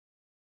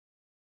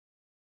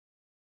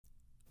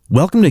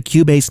Welcome to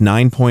Cubase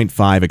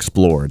 9.5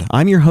 Explored.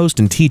 I'm your host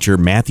and teacher,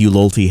 Matt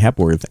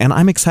Hepworth, and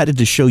I'm excited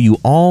to show you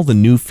all the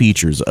new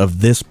features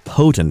of this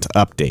potent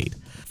update.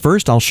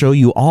 First, I'll show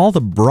you all the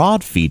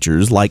broad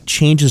features like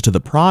changes to the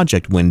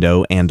project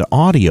window and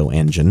audio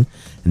engine.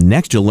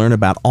 Next, you'll learn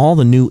about all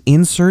the new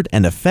insert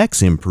and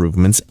effects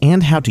improvements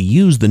and how to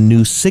use the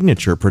new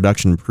signature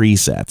production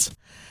presets.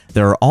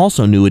 There are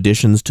also new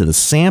additions to the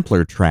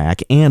sampler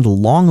track and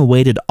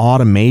long-awaited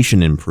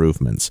automation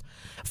improvements.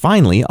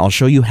 Finally, I'll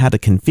show you how to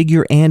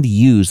configure and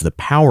use the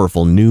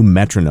powerful new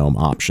metronome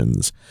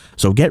options.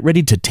 So get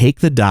ready to take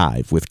the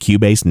dive with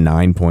Cubase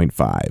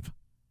 9.5.